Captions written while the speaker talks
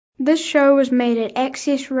This show was made at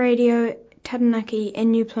Access Radio Taranaki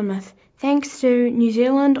in New Plymouth, thanks to New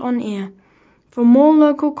Zealand On Air. For more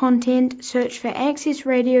local content, search for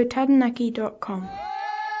accessradiotaranaki.com.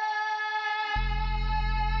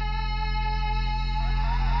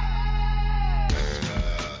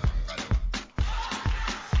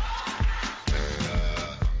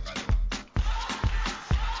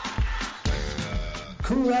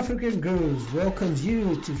 Cool African Grooves welcomes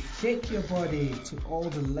you to shake your body to all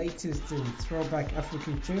the latest in throwback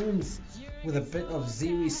African tunes with a bit of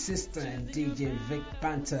Ziri's sister and DJ Vic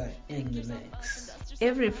Banter in the mix.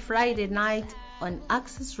 Every Friday night on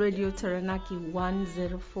Access Radio Taranaki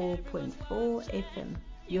 104.4 FM.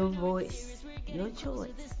 Your voice, your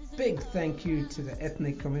choice. Big thank you to the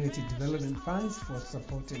Ethnic Community Development Funds for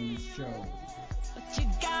supporting this show. But you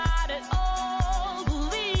got it all,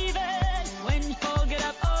 believe it. When you fold it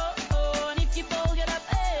up, and if you fold it up,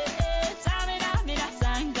 Samina, mina,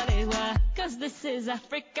 sangalewa. Cause this is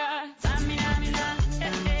Africa. Samina, mina,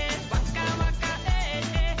 waka, waka,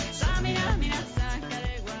 Samina, mina,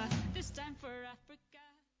 sangalewa. This time for Africa.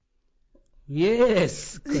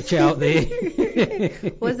 Yes, got you out there.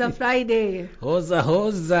 Was a Friday.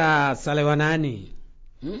 Hoza, Salewanani.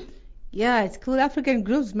 Yeah, it's Cool African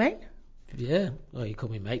Grooves, man. Yeah. Oh, you call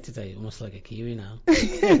me mate today, almost like a Kiwi now.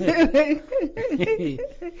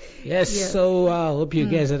 Yes, yeah. So hope you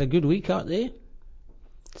guys had a good week out there.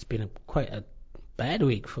 It's been quite a bad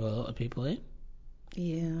week for a lot of people, eh?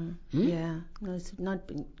 Yeah, yeah. No, it's not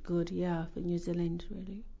been good, for New Zealand,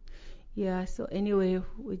 really. Yeah, so anyway,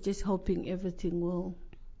 we're just hoping everything will,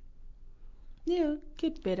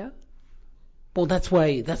 get better. Well, that's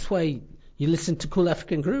why you listen to Cool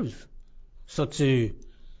African Grooves. So to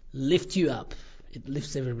lift you up, it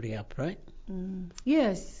lifts everybody up, right?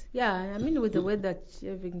 Yes, yeah. I mean, with the weather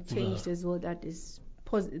having changed as well, that's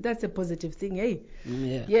a positive thing, eh?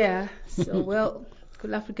 Yeah. Yeah. So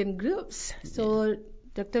Cool African Grooves. So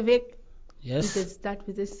Dr. Vic, yes, we can start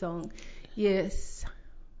with this song. Yes.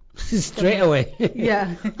 Straight away.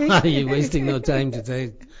 Yeah. Are you wasting no time to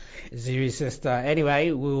take Ziri's sister?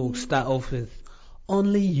 Anyway, we'll start off with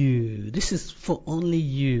Only You. This is for Only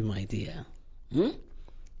You, my dear.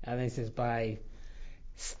 And this is by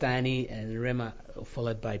Stani and Rema,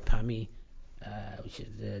 followed by Pami, which is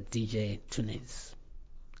DJ Tunes.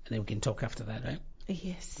 And then we can talk after that, right?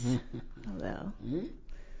 Yes. Well.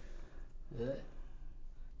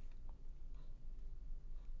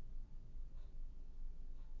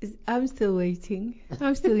 I'm still waiting.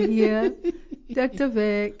 I'm still here. Dr.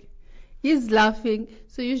 Vic. He's laughing.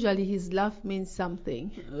 So usually his laugh means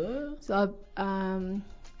something. So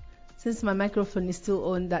since my microphone is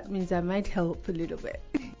still on, that means I might help a little bit.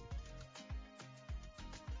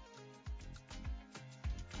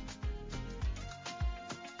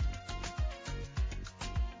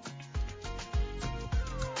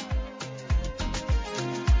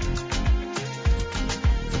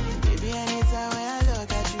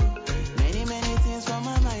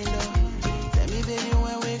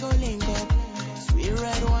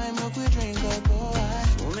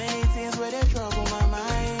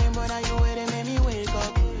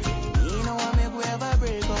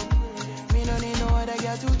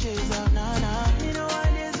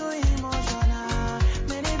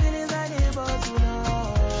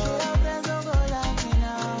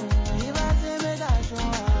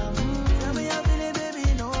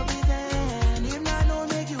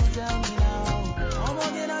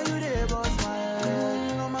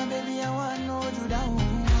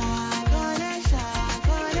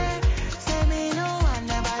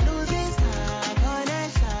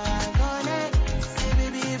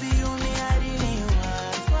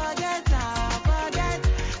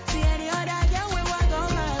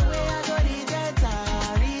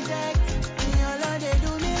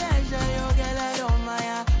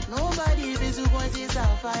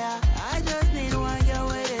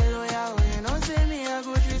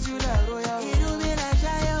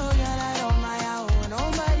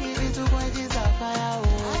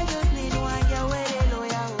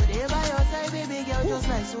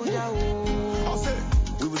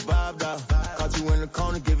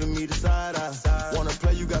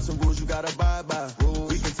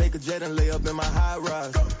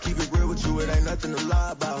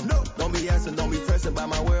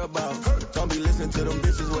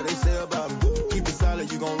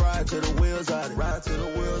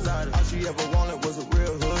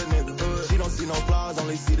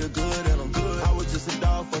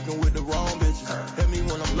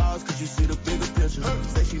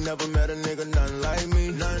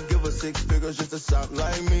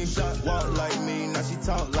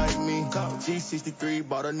 G63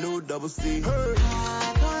 bought a new double C.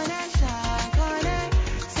 Hey.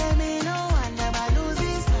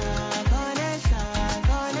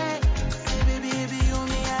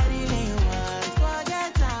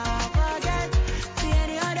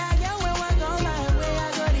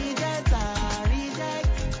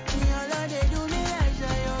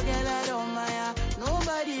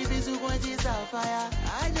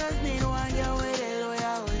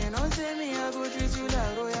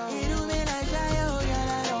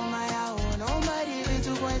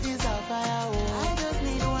 to quench this fire, oh. I just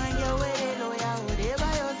need one girl with a lawyer, oh. They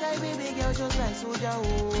by your side, baby girl, just like soldier, oh.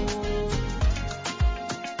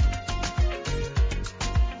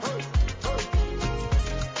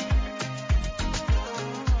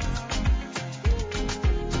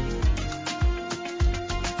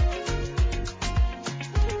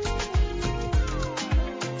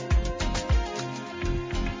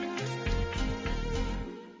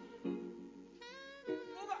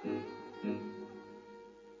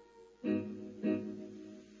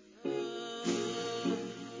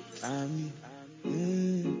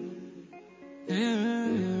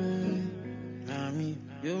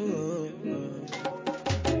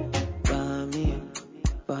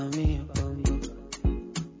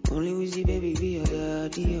 Only Wizzy baby be your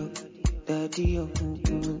daddy,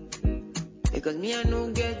 because me I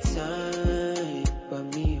don't get time, but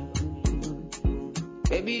me,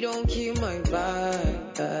 baby don't kill my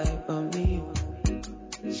vibe, but me,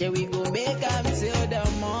 shall we go make up till the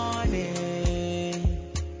morning?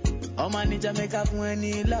 Oh man, need to make up when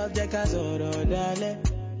he love the casoro, darling,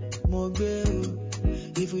 Mogbe.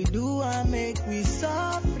 If we do, I make we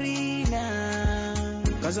so free now.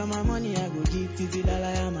 Cause of my money, I go give Titi that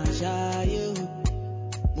I am a shy you.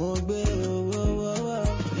 Mogbe,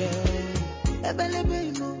 yeah.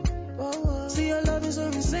 Ebelebe, no. See your love is so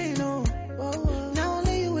insane, oh. Now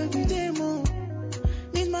only you every day, more.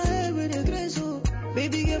 Need my head with a grace, oh.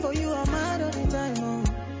 Baby, girl, for you, I'm mad all the time, oh.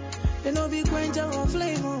 They no be quench or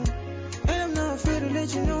flame, oh. And I'm not afraid to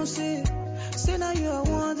let you know, say now you are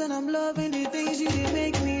one, and I'm loving the things you did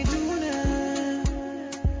make me do now.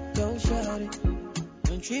 Don't shout it.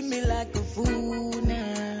 Don't treat me like a fool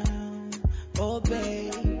now. Oh,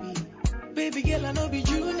 baby. Baby girl, I know be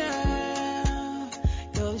you now.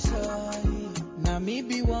 Don't shout it. Now me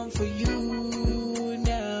be one for you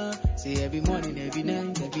now. See every morning, every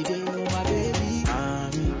night, every day, oh my baby.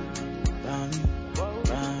 Bami, bami,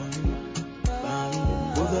 bami, bami,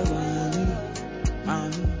 over bami,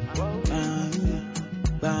 bami.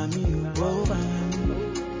 Bami, oh bami,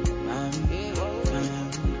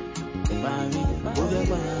 bami,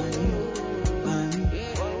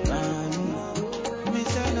 oh bami. Me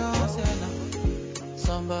say no.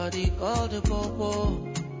 Somebody call the popo.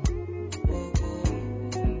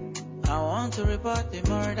 I want to report the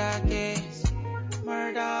murder case.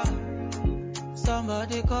 Murder.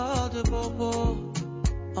 Somebody call the popo.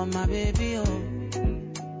 Oh my baby, oh.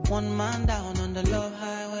 One man down on the love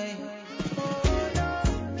highway.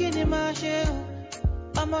 Guinea Marshall,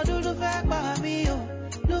 I'm a do the fact by me, oh.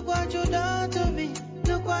 Look what you done to me,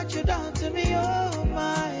 look what you done to me, oh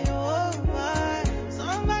my, oh my.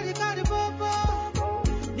 Somebody call the popo.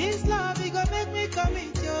 This love, it gon' make me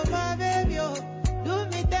commit, oh my baby, oh. Do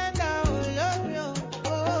me tender, oh love you,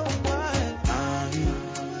 oh my. Bami,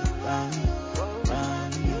 bami,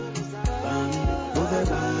 bami, bami, over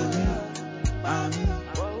bami, bami,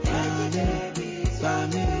 bami,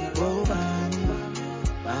 bami, oh bami.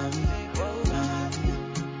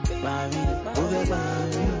 Bami, over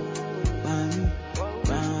Bami,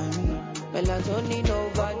 Bami. Melatonin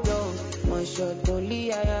overdose. One shot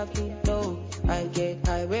only I have to know. I get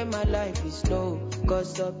high when my life is slow.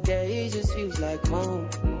 Cause up there it just feels like home.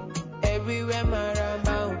 Everywhere my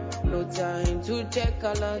around. No time to check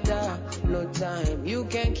calendar. No time. You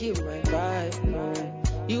can kill my vibe. No.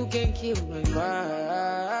 You can kill my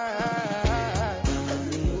vibe.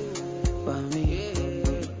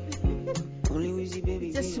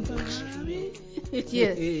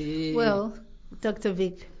 Yes. Well, Dr.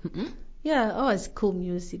 Vic. Yeah, oh, it's cool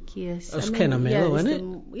music, yes. It's kind of mellow, isn't it?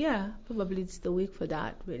 Yeah, probably it's the week for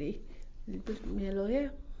that, really. A little bit mellow, yeah.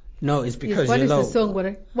 No, it's because yes, what you're is low. The song?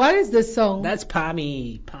 What is the song? That's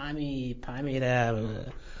Pami there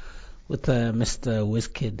with Mr.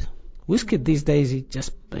 Wizkid. Wizkid these days, he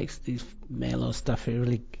just makes these mellow stuff. It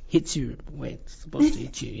really hits you where it's supposed to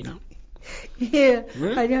hit you, you know. Yeah,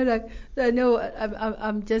 I know that. I know.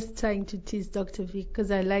 I'm just trying to tease Dr. Vic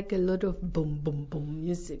because I like a lot of boom, boom, boom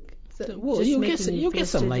music. So well, you'll get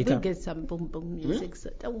some later. We'll get some boom, boom music.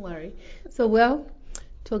 So don't worry. So well,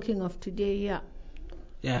 talking of today, yeah.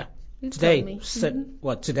 Yeah. Today,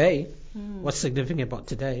 what today? Mm. What's significant about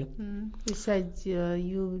today? Besides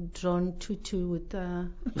you drawn tutu with.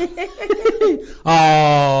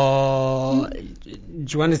 Oh, do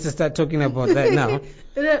you want us to start talking about that now?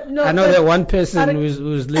 No, I know that one person who's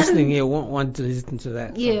listening here won't want to listen to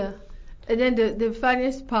that. So. Yeah, and then the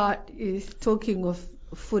funniest part is talking of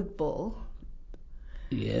football.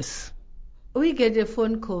 Yes. We get a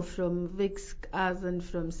phone call from Vic's husband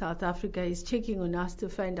from South Africa. He's checking on us to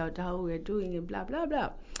find out how we're doing and blah, blah, blah.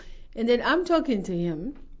 And then I'm talking to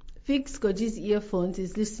him Vic's got his earphones,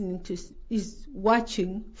 he's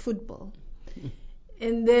watching football.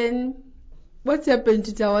 And then, what's happened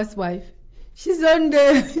to Tawa's wife? She's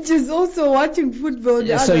also watching football.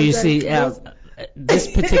 Yeah, so you see,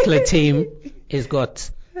 this particular team has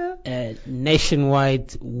got a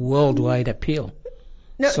nationwide, worldwide appeal.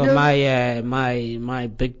 My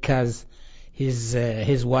big cuz,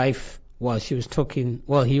 his wife, he was talking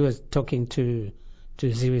to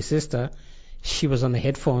Ziri's sister. She was on the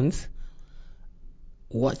headphones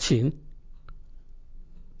watching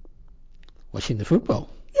the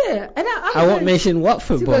football. Yeah, and I won't mention what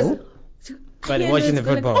football, but watching the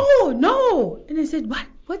football. Oh no! And I said,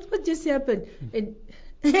 what just happened? And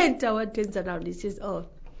Tawa turns around. He says, oh,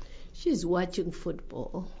 she's watching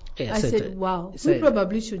football. Yeah, I said, wow. We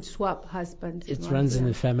probably should swap husbands. It runs in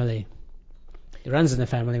the family. It runs in the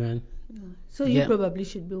family, man. So you probably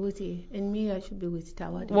should be with her, and me, I should be with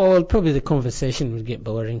Tawa. Well, probably the conversation would get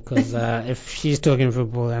boring because if she's talking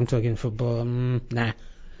football, I'm talking football. Nah,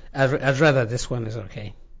 I'd rather this one is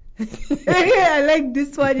okay. I like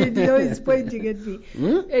this one. He's pointing at me.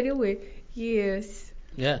 Anyway, yes.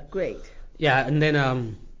 Yeah. Great. Yeah, and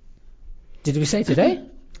then did we say today?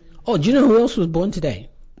 Oh, do you know who else was born today?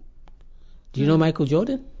 Do you know Michael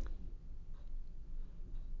Jordan?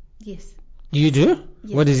 Yes. You do?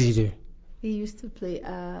 Yes. What does he do? He used to play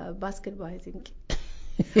basketball, I think.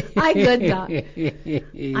 I got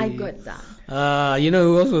that. You know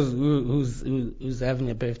who else who's having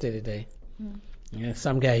a birthday today? Yeah,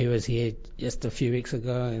 some guy who was here just a few weeks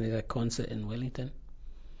ago and at a concert in Wellington.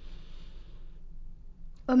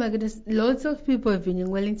 Oh my goodness! Lots of people have been in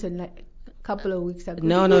Wellington like a couple of weeks ago.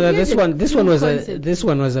 No. This one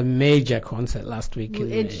was a major concert last week.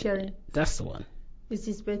 Ed Sheeran. That's the one. It's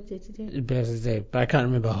his birthday today. Birthday, but I can't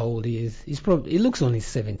remember how old he is. He looks only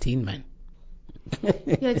 17, man. Yeah,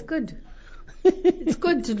 it's good. It's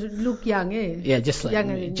good to look young, eh? Yeah, just like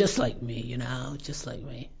me. Just like me, just like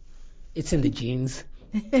me. It's in the genes.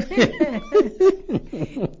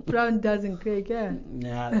 Brown doesn't crack, yeah?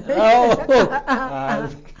 Nah.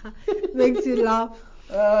 Makes you laugh.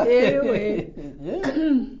 Anyway.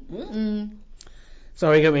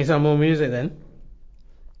 Sorry, get me some more music then.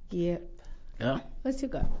 Yeah. Yeah. What's you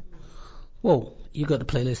got? Whoa, you got the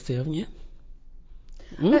playlist too, haven't you?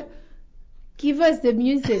 Give us the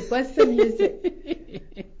music. What's the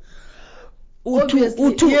music? Utulege.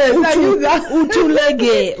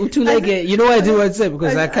 You know why I do what I say?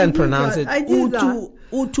 Because I can't pronounce it.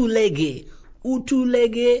 Utulege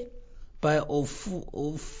by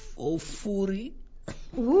Ofuri.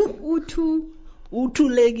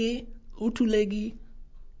 Utulege.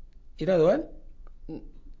 You know the one?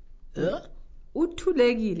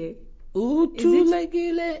 Utulegile.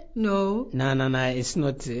 No. No. It's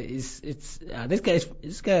not. It's this guy.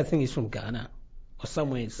 This guy I think is from Ghana. Or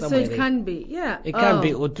somewhere. So it can be, yeah. It can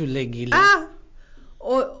be Otulegile.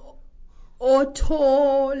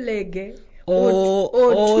 Otolege.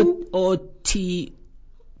 OTOOLEGE.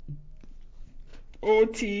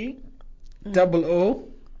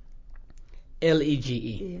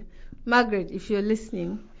 Yeah. Margaret, if you're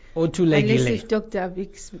listening, Otulegile. unless if Dr.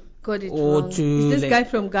 Vicks got it wrong. Is this guy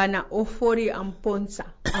from Ghana? Ofori Amponsa.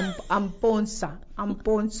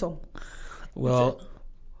 Amponso. Well,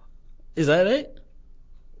 is that it?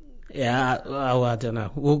 Yeah, I don't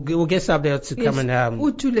know. We'll get somebody else to come and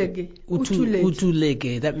Utulege.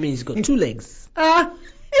 Utulege. That means he's got two legs.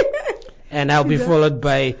 And I'll be followed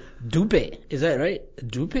by Dupe. Is that right?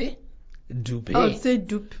 Dupe. I'll say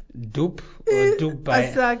Dupe. Dupe or Dupe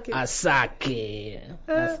by Asake.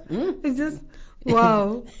 It's just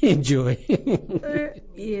wow. Enjoy.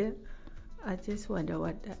 Yeah. I just wonder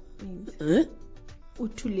what that means.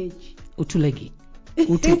 Utulege. Utulege.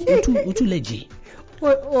 Utulege.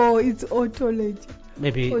 Oh, it's autology.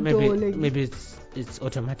 Maybe it's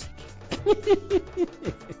automatic. Right,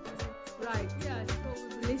 yeah. So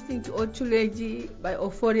we're listening to Otulegi by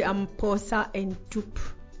Ofori Amposa and Dupe.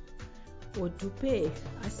 Or Dupe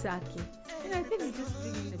Asake. And I think we're just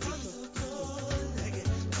bringing a bit of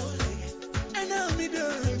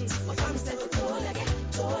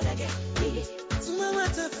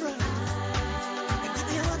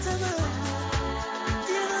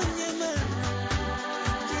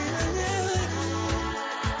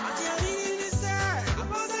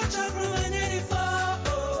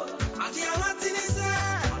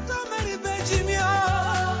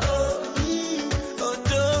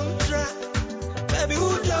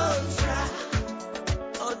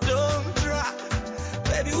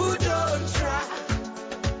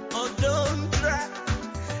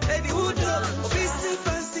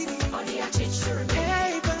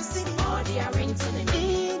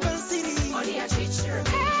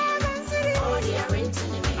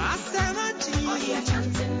they are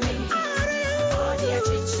chanting me, oh, they are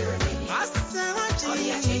teaching me, oh,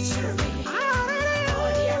 they are teaching me,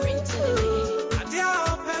 oh, they are renting me.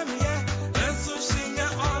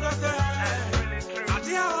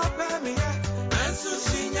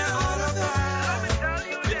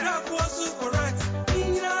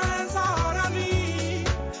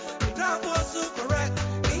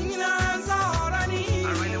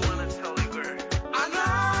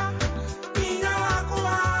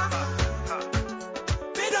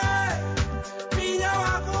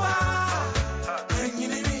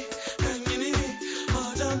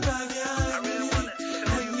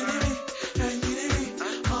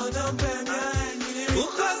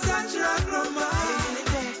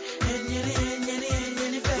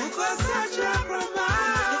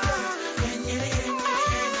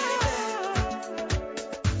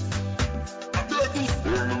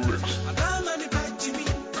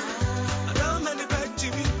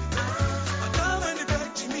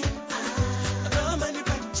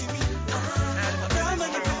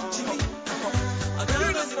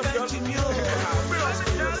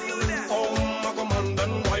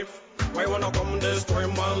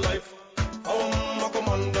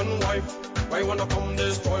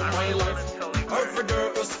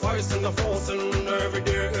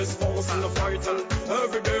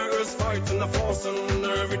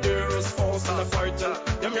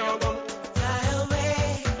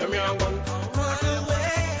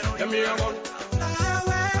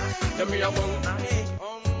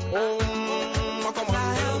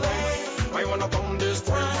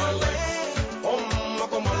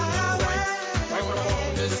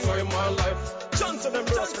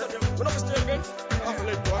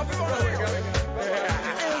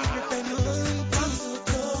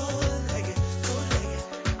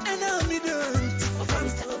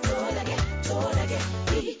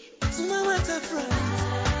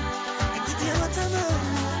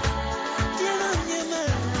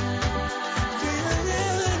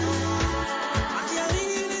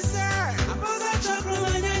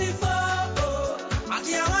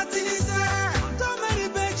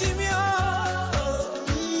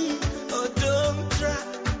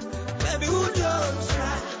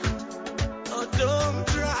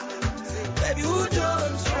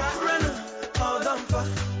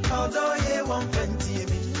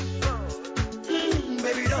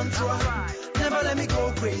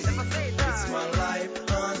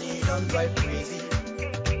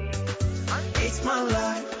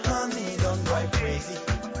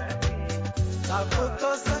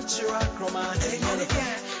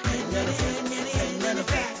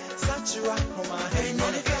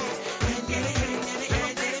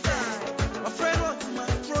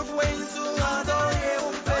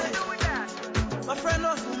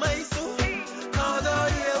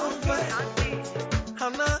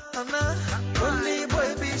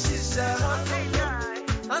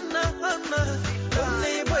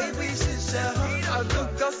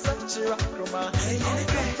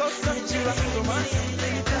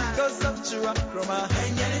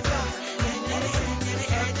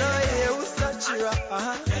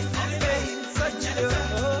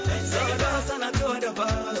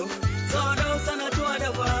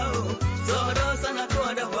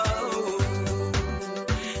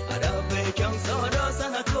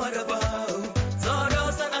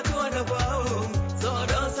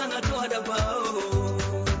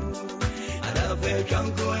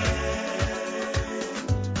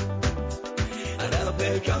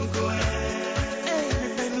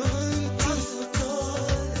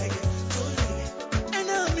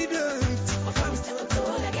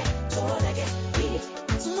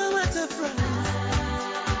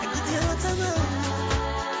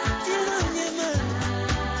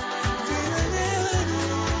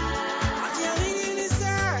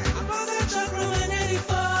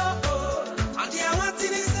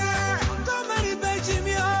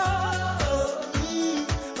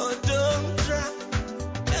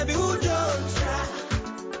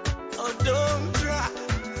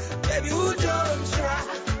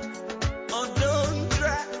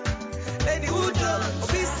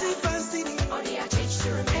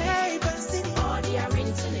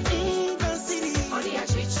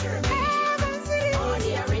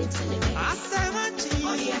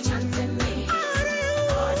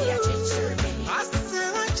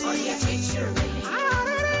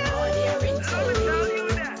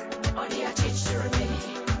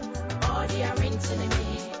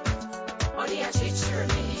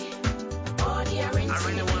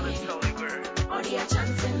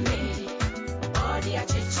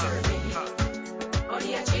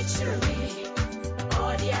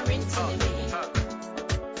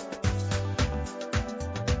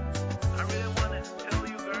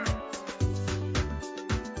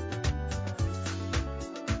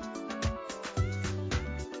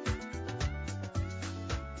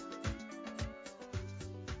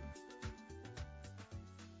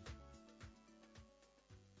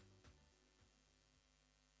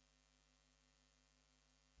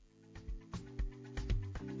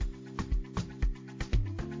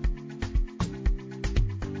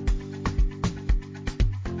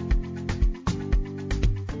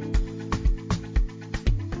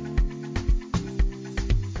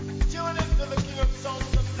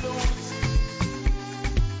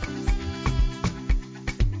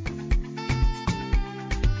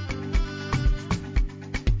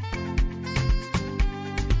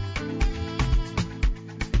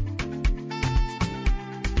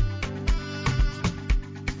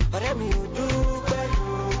 ọ̀rẹ́ mi ò dúpẹ́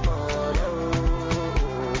yóò kàn rẹ́ o.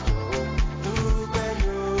 Dúpẹ́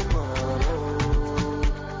yóò kàn rẹ́ o.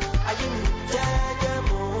 Ayé mi jẹ́jẹ́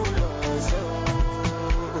mo lọ sí o.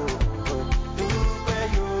 Dúpẹ́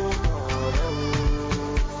yóò kàn rẹ́ o.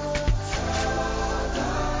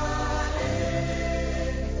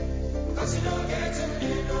 Cause you don't get to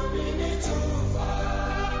be no minute too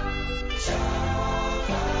far.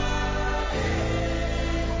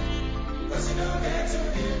 Cause you don't get to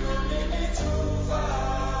be no minute too far.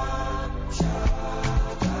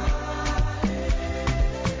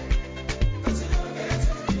 Cause you don't get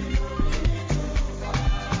to be no minute too far.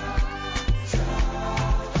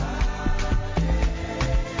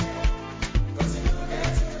 Cause you don't get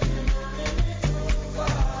to be no minute too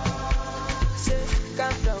far. Say,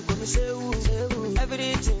 calm down, go me say woo.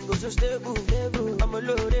 Everything goes so stable. I'm a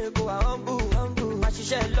low, go a humble. My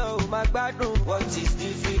shisha low, my gbadun. What is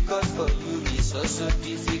difficult for you is also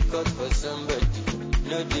difficult for somebody.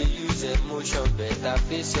 No, they use emotion, better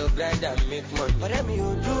face your grind and make money. Ọ̀rẹ́ mi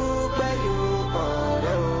ò dúpẹ́ yóò kàn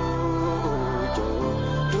rẹ́ o. Jọ̀wọ́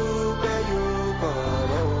dúpẹ́ yóò kàn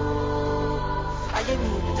rẹ́ o. Ayé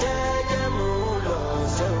mi jẹ́jẹ́ mo lọ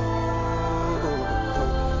sẹ́ o.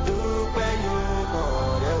 Dúpẹ́ yóò kàn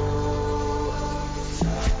rẹ́ o.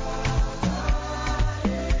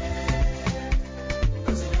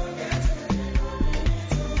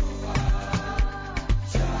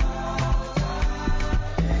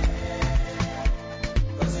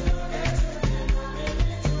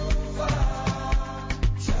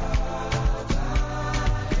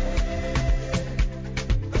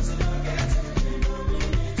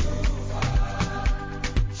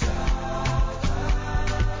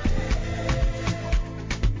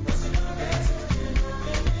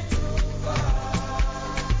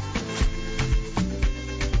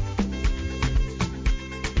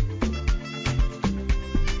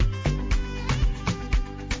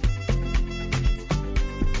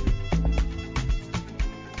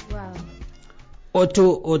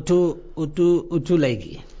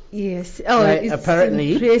 Utulegi. Yes. Oh, Right, it's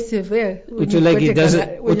apparently, impressive. Yeah. Utulegi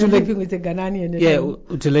doesn't. When you're living with a Ghanaian. Yeah,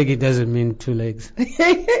 Utulegi doesn't mean 2 legs.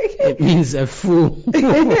 It means a fool.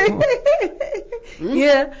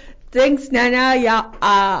 Yeah. Thanks, Nana.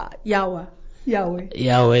 Yahweh. Yahweh.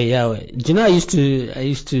 Do you know I used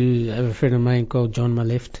to have a friend of mine called John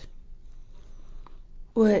Maleft.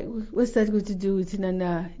 What's that got to do with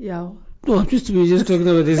Nana Yahweh? No, I'm just talking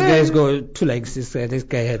about this guy's got 2 legs. This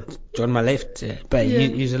guy had John Maleft, but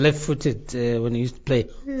he's a left-footed when he used to play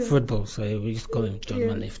football, so we used to call him John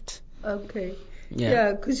Maleft. Okay.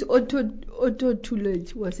 Yeah, because Otto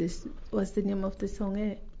Tulej was the name of the song,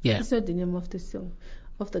 eh? Yeah. It's not the name of the song,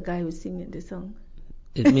 of the guy who's singing the song.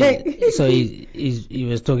 It means, so he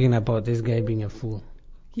was talking about this guy being a fool.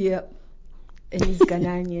 Yeah. And he's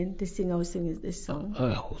Ghanaian. The singer who sings this song.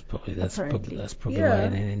 Oh, that's probably yeah.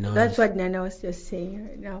 why he knows. That's what Nana was just saying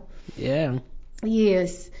right now. Yeah.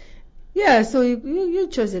 Yes. Yeah, so you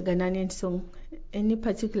chose a Ghanaian song. Any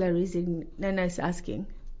particular reason Nana is asking?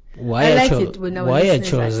 Why I like it when our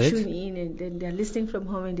listeners chose tune in and then they're listening from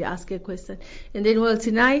home and they ask a question. And then,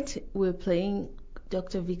 tonight we're playing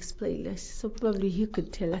Dr. Vic's playlist. So probably he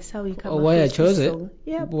could tell us how he came up with why I chose this it. song.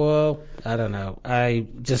 Yeah. Well, I don't know. I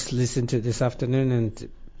just listened to it this afternoon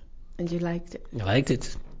and you liked it. I liked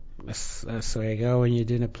it. That's where you go when you're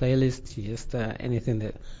doing a playlist. You just anything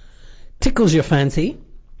that tickles your fancy.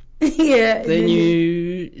 Yeah. Then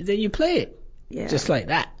you play it. Yeah. Just like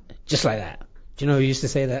that. Do you know who used to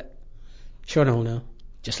say that? Sure, no.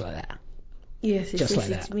 Just like that. Yes, just like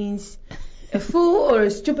it that. means a fool or a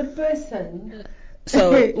stupid person.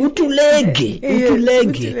 So utulege.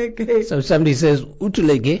 So somebody says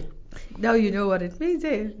utulege. Now you know what it means,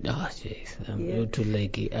 eh? Oh jeez,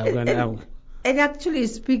 utulege. And actually,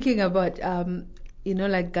 speaking about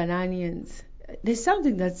like Ghanaians, there's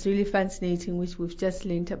something that's really fascinating which we've just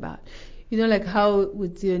learned about. Like how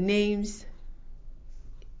with your names,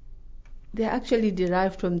 they're actually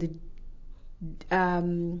derived from the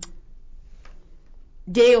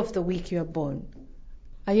day of the week you are born.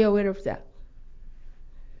 Are you aware of that?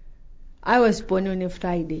 I was born on a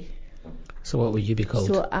Friday. So what would you be called?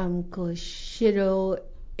 So I'm called Cheryl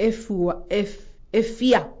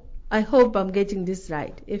Efia. I hope I'm getting this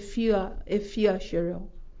right. Efia Cheryl.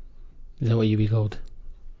 Is that what you'd be called?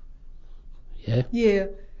 Yeah? Yeah.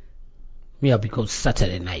 Me, I'll be called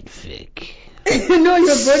Saturday Night Vic. No,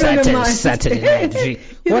 you're born on a Monday. Saturday Night Vic.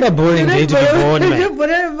 What a boring day to be born, man. You're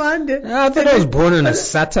born on a Monday. I thought I was born on a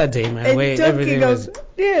Saturday, man. Wait, everything was...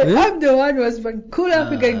 Yeah, Huh? I'm the one who was born Cool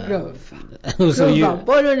African Grove. So you,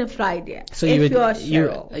 born on a Friday. so if you you are were,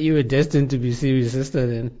 Cheryl. you were destined to be Siri's sister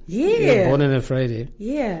then. You were Yeah. born on a Friday.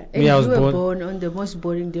 Yeah, and Me, I was you were born- born on the most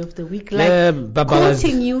boring day of the week, like Yeah, Babala's.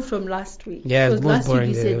 quoting you from last week. Yeah, it's Because most last boring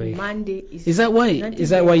week you day of the said week. Monday Is that why? nothing Is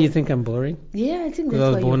that why there. you think I'm boring? Yeah, I think 'Cause that's I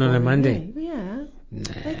was why born you're on a born. Monday. Yeah.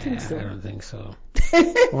 Nah, think so. I don't think so.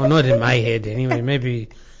 Well, not in my head anyway.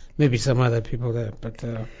 Maybe some other people there, but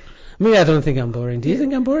me, I don't think I'm boring. Do you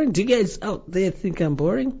think I'm boring? Do you guys out there think I'm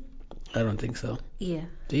boring? I don't think so. Yeah.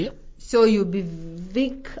 Do you? So you'll be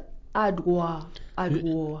Vic Adwa.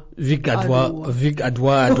 Adwa. Vic Adwa, Adwa. Vic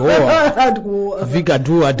Adwa Adwa, Adwa. Vic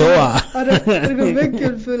Adwa Adwa. It will make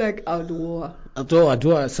you feel like Adwa.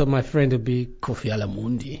 Adwa. So my friend will be Kofi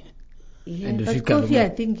Alamundi. Yeah, And the but Vic Kofi, Adwa. I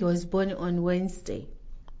think he was born on Wednesday.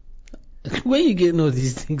 Where you getting all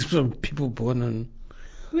these things from? People born on.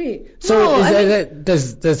 Wait. So no, is I mean,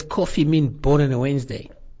 that, does coffee mean born on a Wednesday?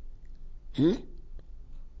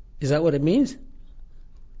 Is that what it means?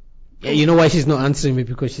 Yeah, you know why she's not answering me,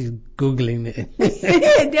 because she's googling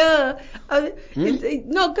it. no,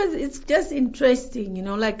 no, because it's just interesting,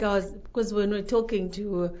 like because when we're talking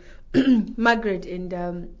to Margaret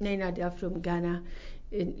and Nina, they are from Ghana,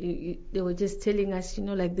 and they were just telling us,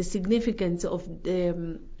 like the significance of their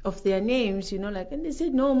names, and they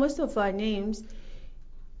said, no, most of our names,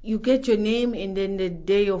 you get your name and then the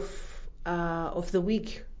day of the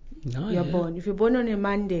week No, you're yeah. born. If you're born on a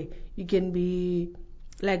Monday, you can be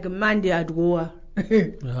like a Monday at Goa.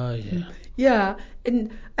 Oh yeah. Yeah,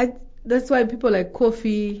 and that's why people like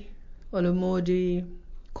Kofi Olomodi,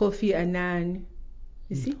 Kofi Annan.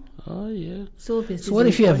 You see? Oh yeah. So obviously. So what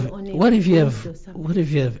if you they're have born on a what if you Wednesday or have something. what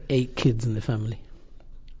if you have 8 kids in the family?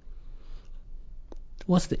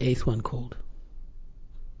 What's the 8th one called?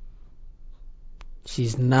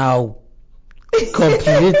 She's now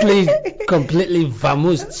completely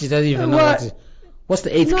vamoosed. She doesn't even know What? what's the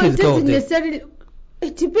 8th No, kid it called doesn't then? necessarily.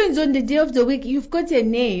 It depends on the day of the week. You've got a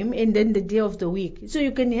name and then the day of the week, so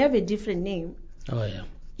you can have a different name. Oh yeah.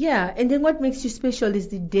 Yeah, and then what makes you special is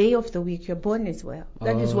the day of the week you're born as well.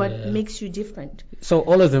 That is Oh, what yeah. makes you different. So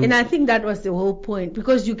all of them. And I think that was the whole point,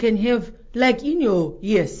 because you can have, like in your,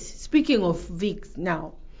 yes, speaking of Vics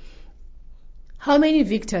now, how many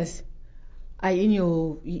Victors are in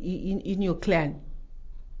your clan?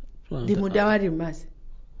 well, The Mudawarimas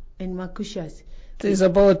and Makushas there's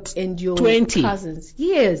about and your 20. cousins.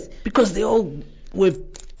 Yes, because they all were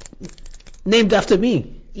named after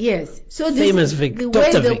me. yes. So Famous Vic, the Dr.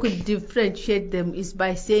 way they Vic. could differentiate them is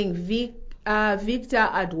by saying Victor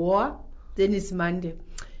at war, then it's Monday.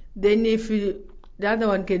 Then the other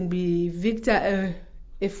one can be Victor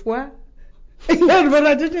Efwa. But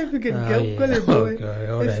I don't know if you can Oh, call yeah. it boy. Okay,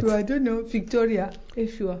 all right. Efwa, I don't know. Victoria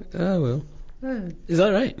Efwa. Oh well. Hmm. Is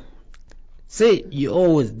that right? See,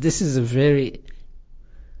 this is a very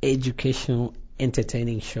educational,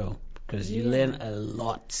 entertaining show, because you Yeah. learn a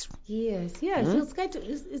lot. Yes. So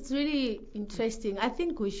it's really interesting. I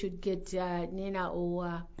think we should get Nina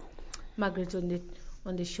or Margaret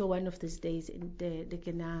on the show one of these days, and they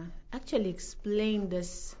can actually explain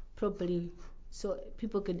this properly, so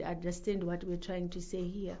people can understand what we're trying to say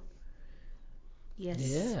here. Yes.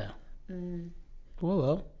 Yeah. Mm.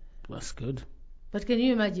 Well, that's good. But can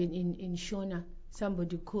you imagine in Shona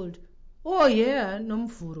somebody called, oh yeah,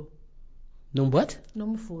 Nomfuro. No what?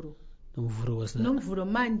 Nomfuro. No, what's that? Nomfuro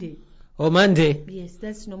Monday. Oh, Monday. Yes,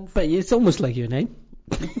 that's Nomfuro. But it's almost like your name.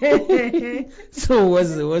 So what's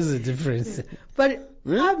the difference? But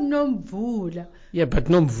Hmm? I'm Nomvula. Yeah, but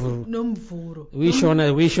Nomvuru. Nomfuro. We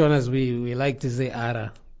Shonas, we like to say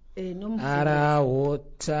Ara. Nomfuro. Ara,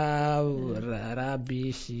 Wota,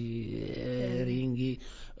 Rabishi, Ringi,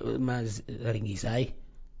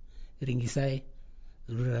 Ringisai,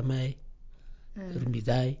 Ruramai,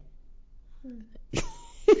 Rumbidai.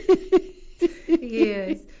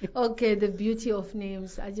 Yes. Okay, the beauty of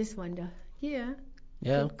names. I just wonder. Yeah.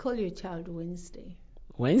 Yeah. Call your child Wednesday.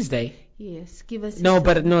 Wednesday? Yes. Give us. No,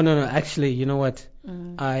 but no. Actually, you know what?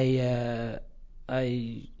 Mm.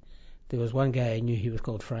 There was one guy I knew, he was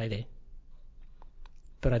called Friday.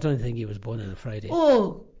 But I don't think he was born on a Friday.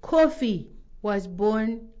 Oh, Kofi is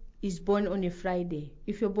born on a Friday.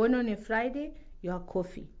 If you're born on a Friday, you are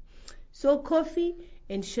Kofi. So Kofi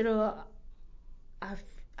and Shiro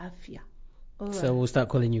Afia. All So right. we'll start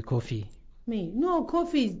calling you Kofi. Me? No,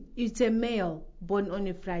 Kofi is a male born on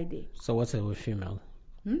a Friday. So what's a female?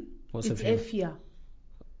 What's It's a female?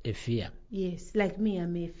 Efia. Efia. Yes, like me,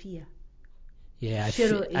 I'm Efia. Yeah,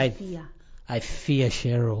 Shiro I Efia. fear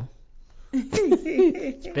Cheryl.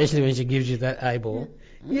 Especially when she gives you that eyeball.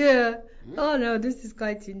 Yeah. Oh no, this is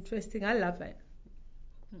quite interesting. I love it.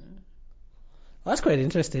 That's quite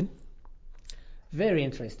interesting. Very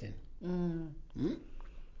interesting.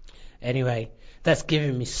 Anyway, that's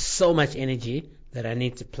giving me so much energy that I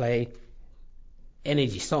need to play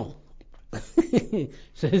energy song.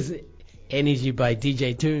 So it's Energy by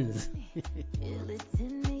DJ Tunes. Feel it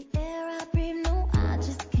in the air, I breathe, no, I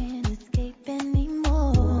just can't escape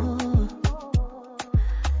anymore.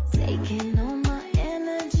 Taking all my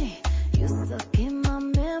energy, you suck in my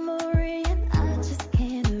memory, and I just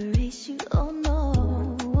can't erase you, oh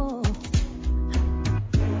no.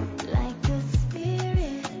 Like a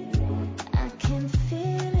spirit, I can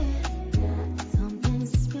feel it, something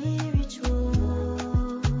spiritual.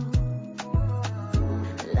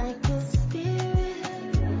 Like a spirit,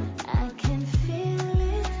 I can feel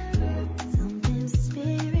it, something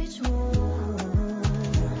spiritual.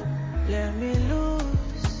 Let me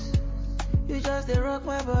loose. You just they rock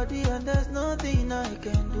my body and there's nothing I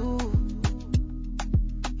can do.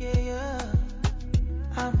 Yeah.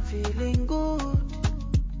 I'm feeling good.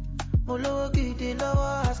 Molo gidi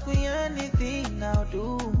lawa, ask me anything I'll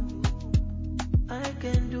do. I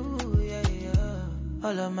can do, yeah.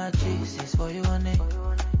 All of my chicks is for you, honey.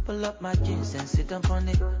 Pull up my jeans and sit down on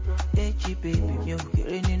it. Hey, baby, you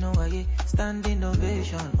really know why. Standing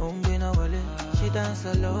ovation, no wale. She dance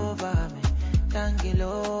all over me, tangle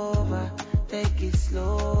over. Take it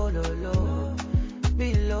slow, low, low,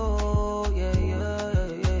 below, yeah.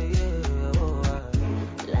 Oh,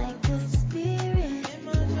 Like a spirit,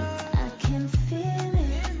 I can feel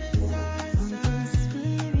it, something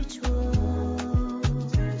spiritual.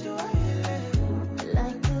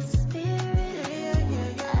 Like a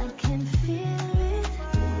spirit, I can feel it,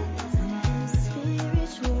 something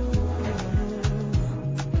spiritual.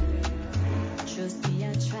 Trust me,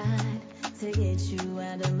 I tried to get you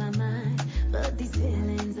out of my mind, but these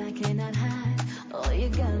feelings I cannot hide. Oh, you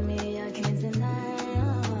got me, I can't deny.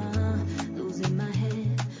 Losing my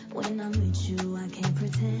head when I'm with you, I can't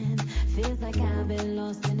pretend. Feels like I've been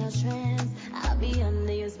lost in a trance. I'll be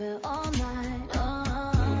under your spell all night.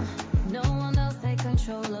 No one else take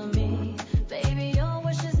control of me, baby. Your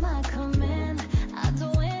wish is my command. I'll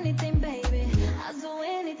do anything, baby. I'll do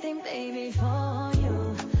anything, baby, for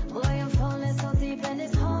you. Boy, I'm falling so deep and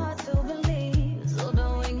it's hard to believe. So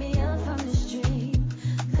don't wake me up from this dream,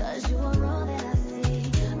 'cause you are all that I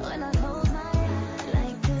see when I close my eyes.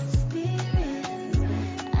 Like a spirit,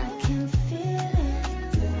 I can feel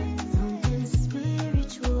it, something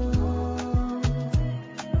spiritual.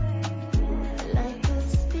 Like a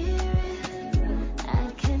spirit,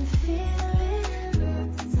 I can feel it,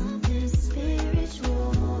 something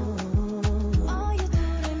spiritual. Oh, you do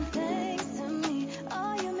them things to me.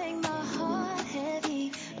 Oh, you make my heart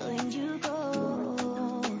heavy when you go.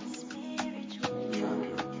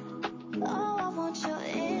 Oh, I want your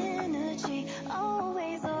energy,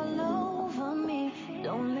 always all over me.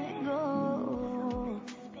 Don't let go.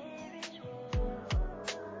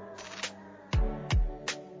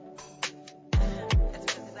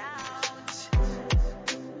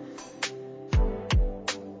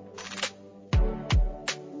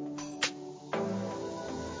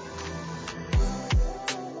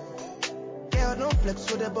 Girl, don't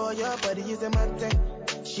flex with the boy, your body is a man thing.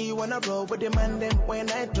 She wanna roll with the man them. When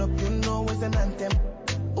I drop, you know it's an anthem.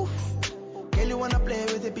 Oof. Girl, you wanna play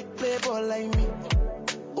with a big playboy like me.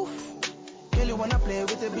 Oof. Girl, you wanna play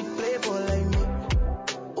with a big playboy like me.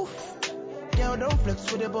 Oof. Girl, don't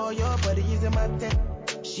flex with the boy, your body is a man thing.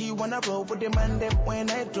 She wanna roll with the man them. When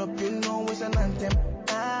I drop, you know it's an anthem.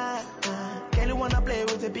 Girl, you wanna play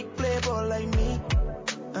with a big playboy like me.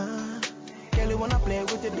 Girl, you wanna play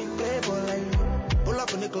with a big playboy like me. Pull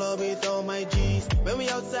up in the club with all my G's. When we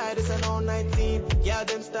outside, it's an all-night team. Yeah,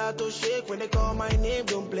 them start to shake when they call my name.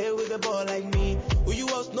 Don't play with a ball like me. Who you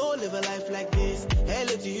else know live a life like this? Hell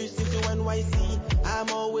to Houston to NYC.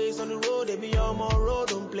 I'm always on the road, they be on my road.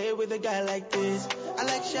 Don't play with a guy like this. I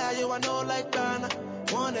like shy, you I know like Ghana.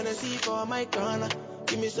 One and a C for my corner.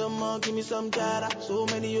 Give me some more, give me some jara. So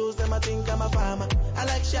many use them, I think I'm a farmer. I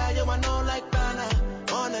like shy, you I know like Ghana.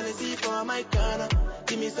 One and a C for my corner.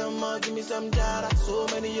 Give me some more, give me some jara. So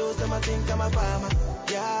many use them, I think I'm a farmer.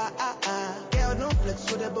 Yeah, Girl, don't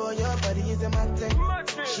flex with the boy, your body is a man thing.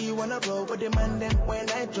 She wanna roll with the man them. When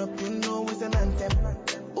I drop, you know it's an anthem.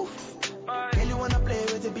 Oof. Girl, you wanna play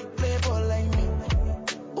with a big playboy like me.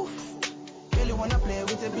 Oof. Girl, you wanna play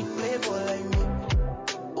with a big playboy like me.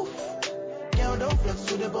 Oof. Girl, don't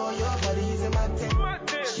flex with the boy, your body is a man thing.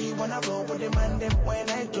 She wanna roll with the man them. When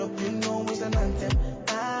I drop, you know it's an anthem.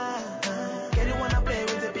 Girl, you wanna play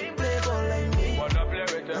with a big playboy like me. Wanna play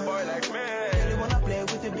with a boy like me? Girl, you wanna play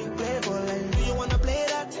with a big playboy like me. Do you wanna play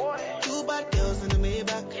that? Two bad girls in the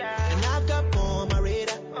Maybach, and I've got more on my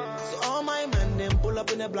radar. So all my man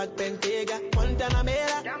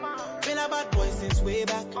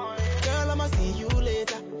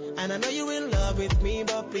And I know you in love with me,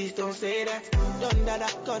 but please don't say that. Done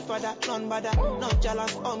that, Godfather, none but that. Not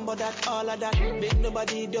jealous, but that, all of that. Make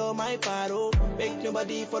nobody do my paro. Make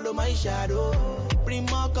nobody follow my shadow. Bring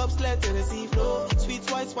more cups, let the sea flow. Sweet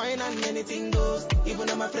white wine and anything goes. Even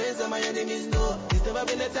though my friends and my enemies know. There's never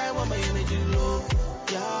been a time when my energy low.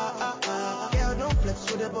 Yeah, girl, don't flex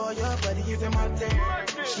with the boy, your body is a mountain.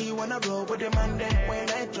 She wanna roll with the man then. When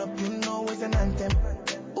I drop, you know it's an anthem.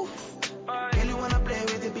 Oof. Girl, you wanna play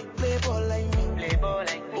with a big playboy like me. Playboy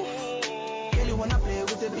like me. Oof. Girl, you wanna play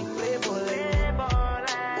with a big playboy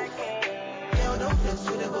like me. Girl, don't flex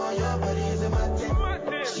with the boy, your body is a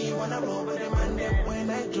mountain. She wanna roll with the man then. When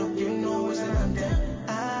I drop, you know it's an anthem.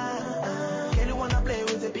 Girl, you wanna play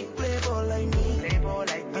with a big playboy like me. Playboy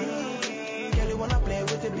like me. Girl, you wanna play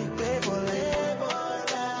with a big playboy like me.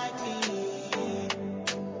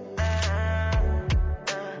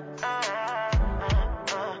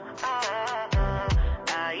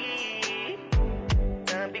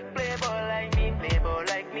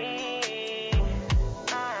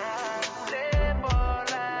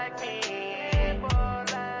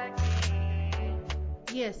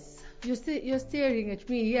 Yes, you're staring at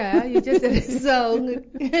me. Yeah, you just said a song.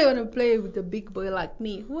 I want to play with a big boy like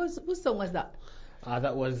me. Whose song was that?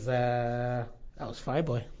 That was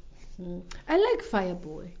Fireboy. I like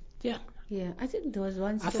Fireboy. Yeah. Yeah, I think there was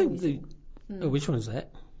one song. I think which one is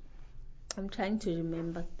that? I'm trying to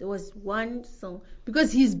remember. There was one song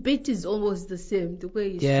because his beat is almost the same. The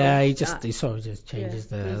way he sort of just changes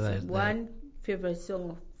the one favorite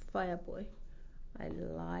song of Fireboy. I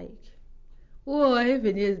like. Oh, I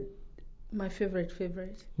even heard my favorite.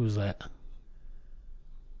 Who's that?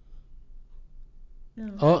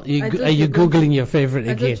 No. Oh, are you googling your favorite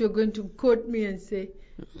I again? thought you were going to quote me and say.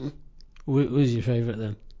 Who's your favorite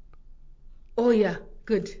then? Oh yeah,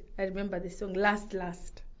 good. I remember the song Last.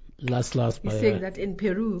 Last. You sang that in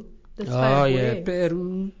Peru. That's oh Fireboy, yeah, eh?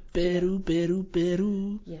 Peru.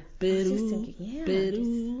 Yeah. Peru. I was just thinking, yeah,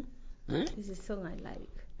 Peru. this is a song I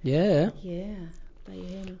like. Yeah. Yeah, by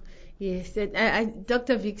him. Yes, and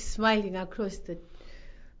Dr. Vic's smiling across the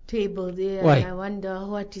table there. Why? And I wonder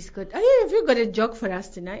what he's got. Have you got a joke for us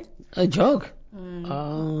tonight? A joke?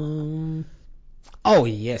 Oh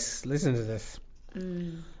yes. Listen to this.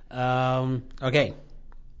 Okay.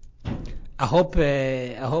 I hope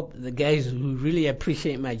the guys who really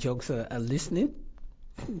appreciate my jokes are listening.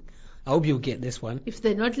 I hope you'll get this one. If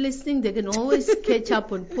they're not listening, they can always catch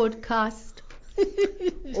up on podcast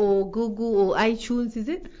or Google or iTunes, is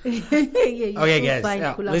it? Yeah, okay,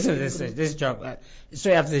 guys, listen to this joke.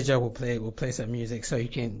 Straight after this joke, we'll play some music so you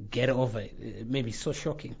can get over it. It may be so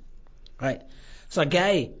shocking, right? So a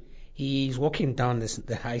guy, he's walking down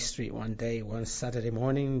the high street one Saturday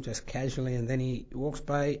morning, just casually, and then he walks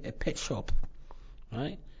by a pet shop,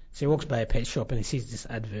 right? So he walks by a pet shop and he sees this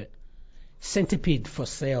advert, centipede for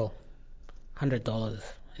sale, $100, and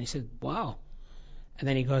he said, wow. And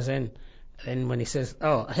then he goes in. And when he says,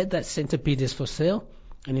 "Oh, I heard that centipede is for sale,"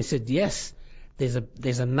 and he said, "Yes,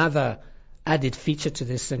 there's another added feature to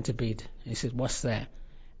this centipede." And he said, "What's that?"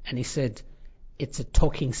 And he said, "It's a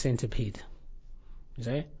talking centipede." You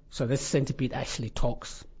see? So this centipede actually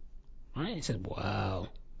talks. Right? He said, "Wow."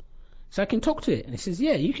 So I can talk to it. And he says,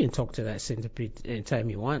 "Yeah, you can talk to that centipede anytime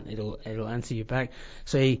you want. It'll answer you back."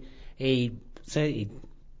 So he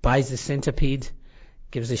buys the centipede,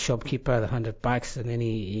 gives the shopkeeper the $100, and then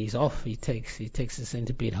he's off. He takes the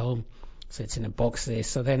centipede home. So it's in a box there.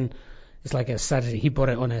 So then it's like a Saturday. He bought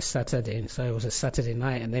it on a Saturday, and so it was a Saturday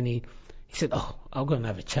night. And then he said, "Oh, I'll go and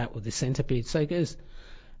have a chat with the centipede." So he goes,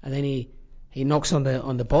 and then he knocks on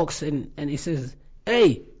the box, and he says,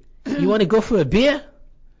 "Hey, you want to go for a beer?"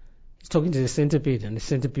 He's talking to the centipede, and the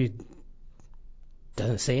centipede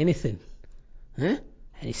doesn't say anything. Huh? And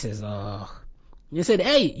he says, "Oh." And he said,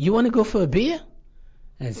 "Hey, you want to go for a beer?"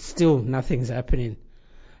 And still nothing's happening.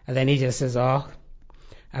 And then he just says, "Oh,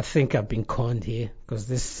 I think I've been conned here because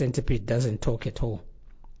this centipede doesn't talk at all."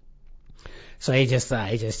 So he just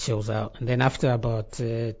chills out. And then after about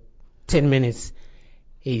 10 minutes,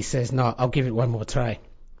 he says, "No, I'll give it one more try."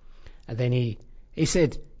 And then he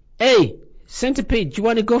said, "Hey, centipede, do you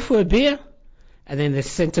want to go for a beer?" And then the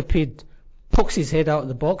centipede pokes his head out of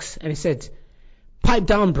the box and he said, "Pipe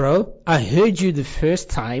down, bro. I heard you the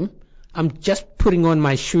first time. I'm just putting on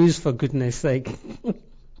my shoes, for goodness sake."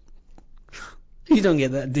 You don't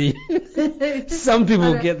get that, do you? Some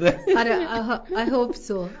people get that. I hope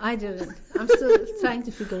so. I don't. I'm still trying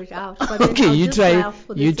to figure it out. But okay, you try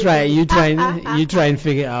and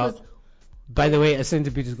figure it out. By the way, a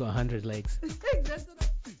centipede has got 100 legs.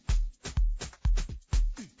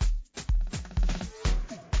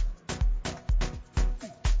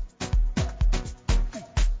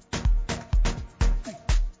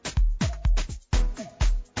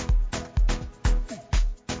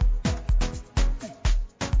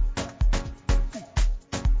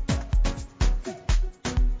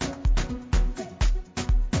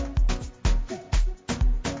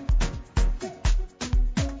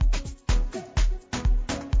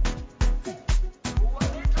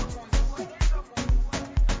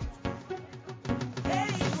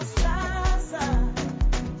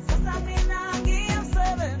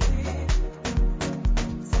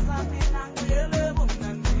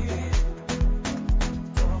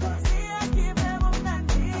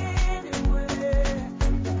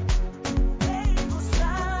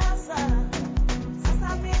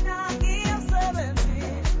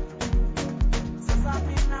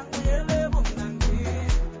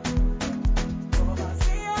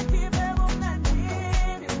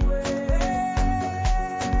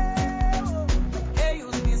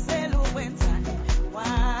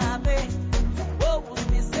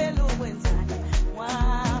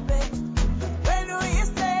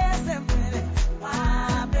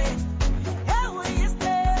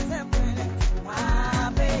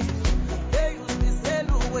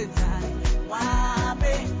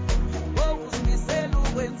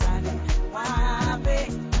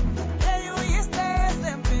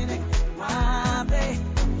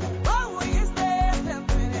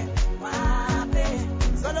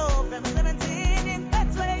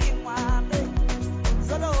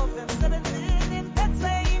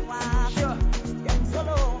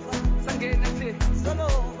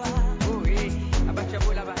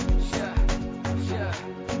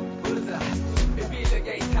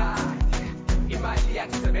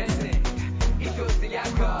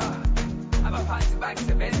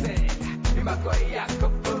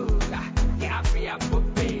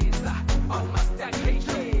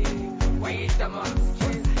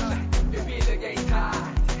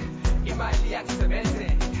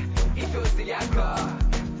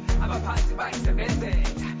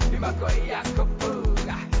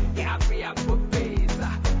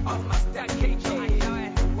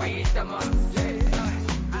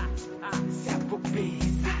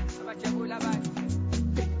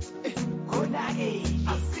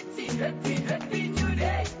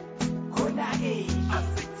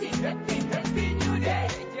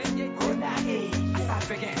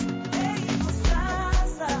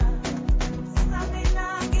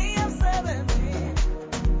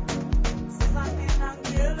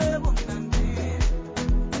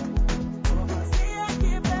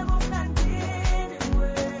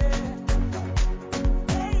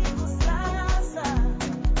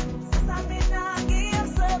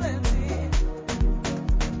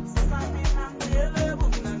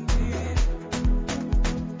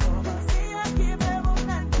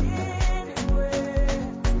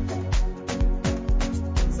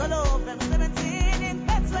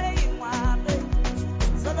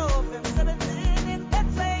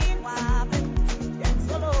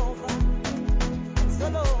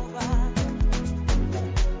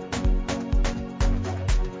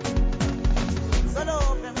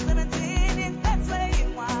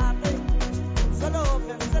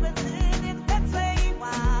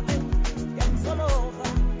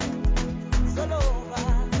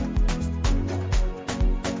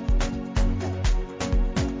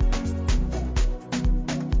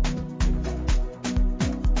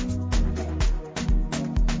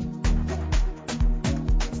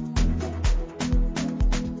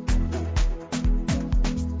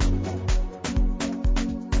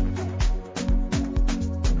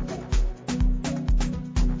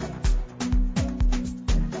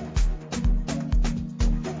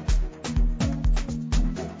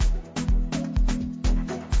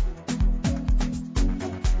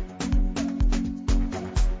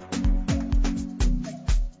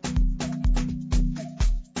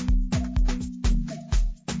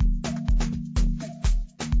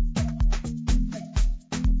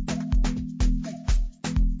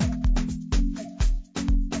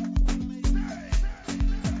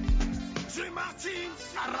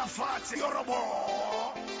 Arafat Yorobo.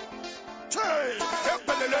 Hey,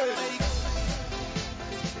 Epelele.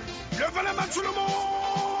 Levez les mains tout le monde.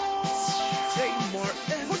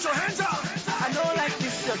 Put your hands up. I don't like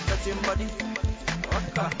this shirt touching body.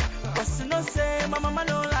 Waka. Cause you know say my mama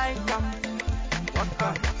don't like them.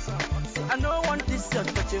 Waka. I don't want this shirt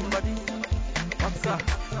touching body. Waka.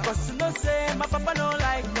 Cause you know say my papa don't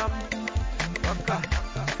like them. Waka.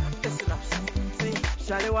 Listen up. See,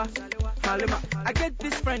 Shalewa, Halima. I get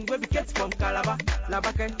this friend where we get from Calabar,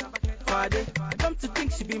 Labake, Fade. Come to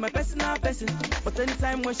think she be my personal person. But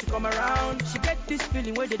anytime when she come around, she get this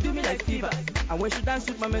feeling where they do me like fever. And when she dance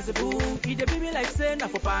with my mezeboo, he dey be me like say na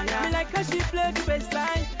for panya. Me like how she play the bass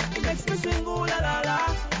line, it makes me sing ooh la la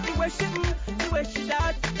la. The way she the way she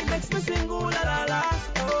that, it makes me sing ooh la la la.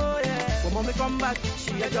 Oh yeah. When mommy come back,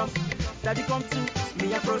 she a jump. Daddy come to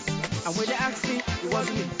me a cross. And when they ask me, it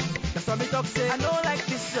wasn't me. That's why me talk say I don't like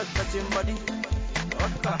this shirt touching body.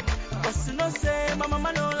 Waka. Cause you know say my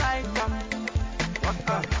mama don't like them.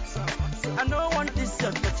 Waka. I don't want this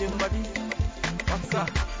shirt touching body. Waka.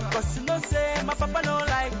 Cause you know say my papa don't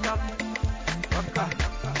like them. Waka.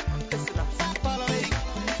 Listen up.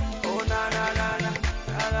 Oh na na na na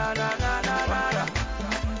na na na na na na.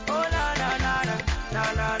 Oh na na na na na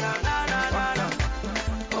na na na na na.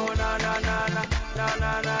 Oh na na na na na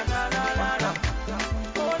na na na na na.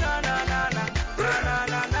 Oh na na na na na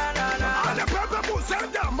na na na na. Ale pepe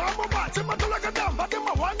busenda, mamo bache matula kadam, bate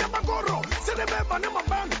mawanya magoro, sene me bane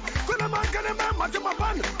mabane, kuna mangane me mate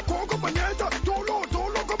mabane, koko panyeta, tolo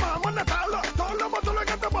kuma mana tala, tala matula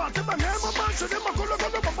kadam bate bane mabane, sene makolo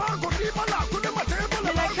kono papa, koti bala, kune mate bala.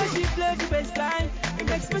 Me like how she play the bass line, it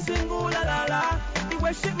makes me sing ooh la la la. The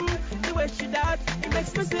way she that, it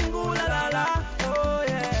makes me sing ooh la la la. Oh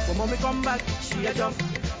yeah. When mommy come back, she a jump.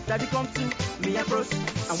 Daddy come to me a cross.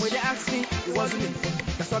 And when they ask me, it wasn't me.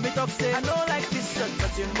 That's why me talk say I don't like this shirt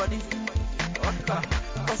touching body. Waka.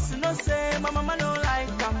 Cause you know say my mama don't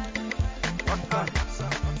like them. Waka.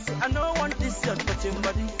 Say I don't want this shirt touching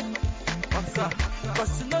body. Waka.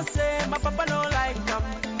 Cause you know say my papa don't like them.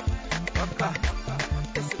 Waka.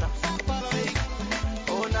 Listen up.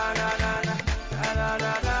 Oh na na na na na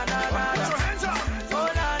na na na na. Put your hands up. Oh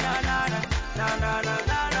na na na na na na na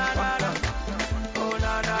na na na. Oh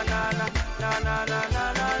na na na na na na na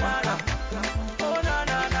na na na. Oh na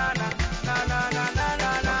na na na na na na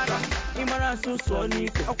na na na. Imara so swani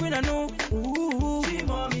ko. Akwina no.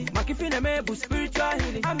 Mommy. Makifine me bu spiritual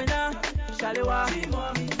healing. Amina. Shalewa.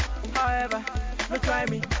 Mommy. However, no try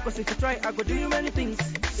me. Cause if you try, I go do you many things.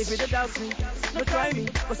 If you don't doubt me, no try me.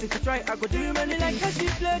 Cause if you try, I go do you many things. Like how she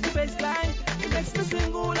play the bass line, it makes me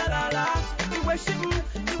sing ooh la la la. The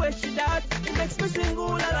way she that, it makes me sing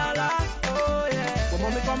ooh la la la. Oh yeah. When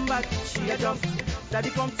mommy come back, she a jump. Daddy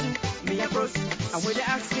come to me a cross. And when they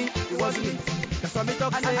ask me, it wasn't me. That's why me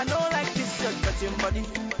talk say I don't like this shirt touching body.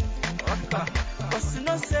 Waka. Cause you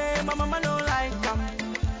know say my mama don't like them.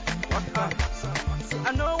 Waka.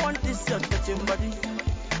 I don't want this shirt touching body.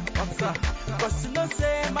 Waka. Cause you know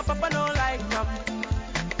say my papa don't like them.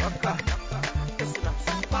 Waka. Listen up.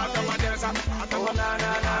 Oh na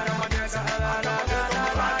na na na na na na na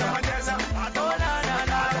na. Oh na na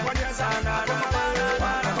na na na na na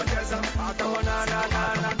na. Oh na na na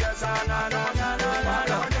na na na na na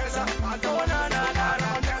na. Oh na na na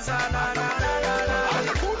na na na na.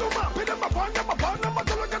 Ale kuluma, pide mabana mabana,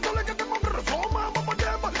 matula katula kete mabrasoma,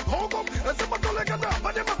 mabadema, hogom, ese matula kete,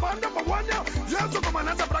 bade mabana mawanya. Yesu kama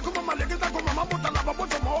nasa braku mama legeza kuma mabuta la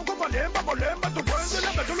babuto mogo balemba bolemba tu puende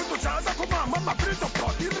la betulu tu chasa kuma mama frito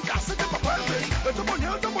protir casa de papel. Esto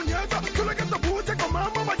bonita, tu le kete buje kuma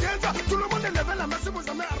mama yenza, tu le mone level la mesi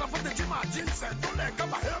muza me arrafa de chima jinse, tu le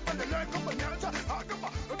kama heba de le kama yenza, akaba,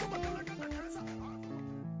 esto matula kete kesa.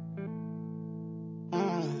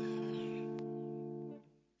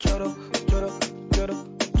 Choro, choro, choro,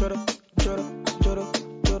 choro, choro, choro,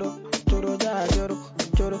 choro, choro, ya, choro,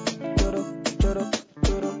 choro, choro, choro,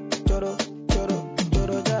 choro, choro, choro,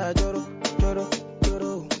 choro, ya, choro, choro,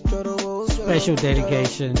 choro, choro. Special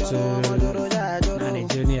dedication to Nani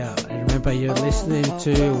Junior. And remember, you're listening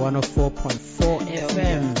to 104.4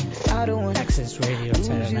 FM, Access Radio,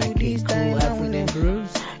 Taranaki, Cool African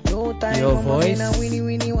Grooves. Your voice,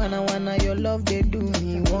 Your love, they do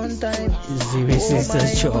me one time. Ziri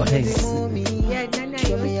Sister's Choice. Show me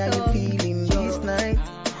how you feeling this night.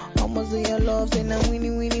 Almost your love, say now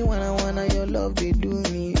winnie, wanna your love, they do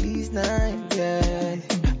me this night. Yeah,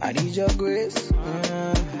 I need your grace.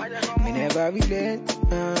 Me never relent.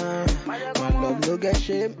 My love no get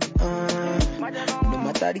shame. No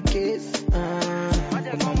matter the case.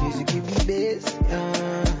 But my music give me bass.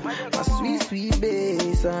 My sweet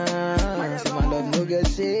bass. So my love no get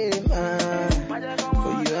shame.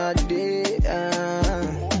 For you are there.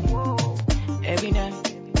 Every night,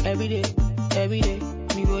 every day,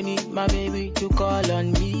 me go need my baby to call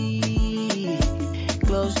on me,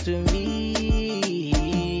 close to me,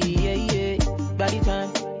 yeah. By the time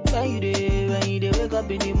when you dey wake up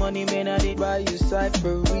in the morning, man, I dey buy you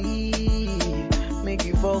cyphery, make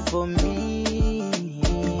you fall for me.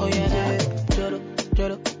 Oh yeah, choro,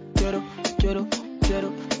 choro, choro, choro,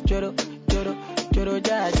 choro, choro, choro, choro,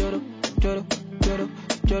 ja, choro, choro, choro,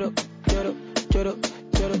 choro, choro, choro,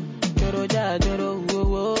 choro, choro, ja, choro, whoa,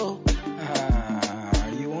 whoa.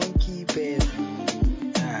 You won't keep it.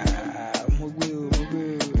 Mugu.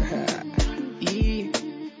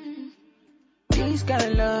 This kind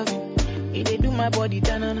of love, it dey do my body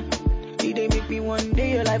tanana. It dey make me one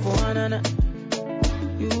day your life for hanana.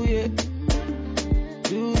 You yeah.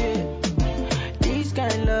 This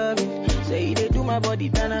kind of love, say it dey do my body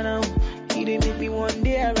tanana. It dey make me one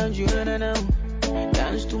day around you hanana.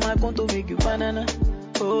 Dance to my conto, make you banana.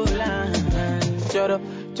 Oh la, choro,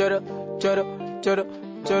 choro, choro, choro,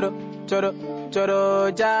 choro, choro,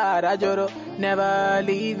 choro, jara, choro. Never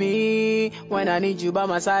leave me when I need you by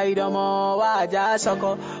my side. Waja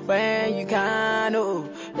soko when you can, oh,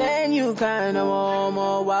 then you can,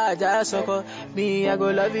 oh, waja soko. Me, I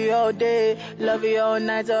go love you all day, love you all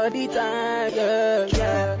night, all the time. Yeah.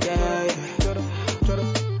 Choro, choro,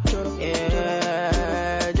 choro,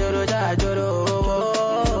 yeah, choro, ja, choro.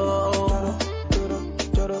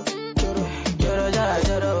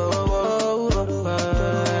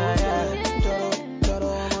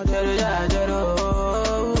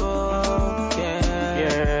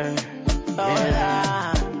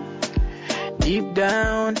 Deep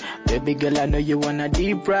down, baby girl, I know you wanna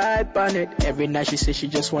deep ride on it. Every night she says she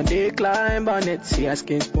just want to climb on it. See her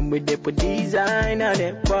skin spoon with they put design on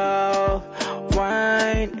it. Wow,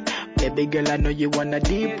 wine. Baby girl, I know you wanna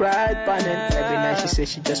deep ride on it. Every night she says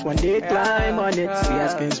she just want to climb on it. See her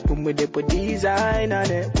skin spoon with they put design on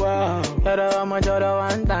it. Wow, Joro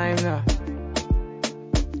one time now.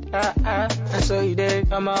 And so you did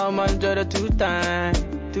come on Joro two times.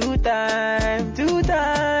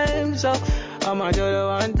 So I'ma do it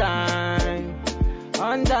one time,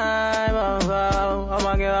 oh,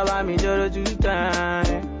 I'ma give up me do it two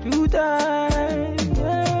times,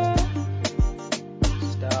 yeah.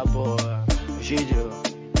 Star boy, she do.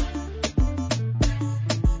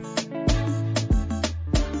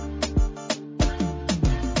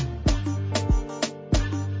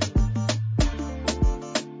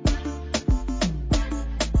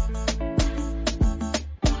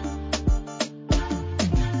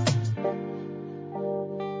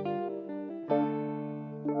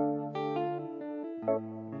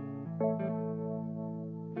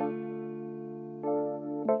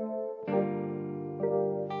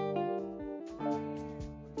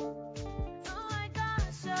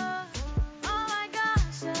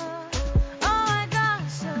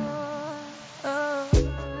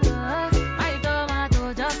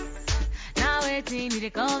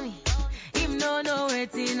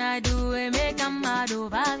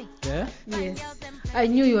 I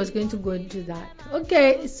knew he was going to go into that.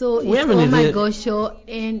 Okay, so it's Oh My Gosh Show,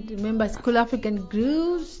 and remember School African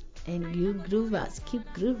Grooves, and you groovers keep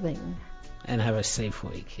grooving. And have a safe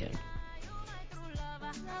week, yeah.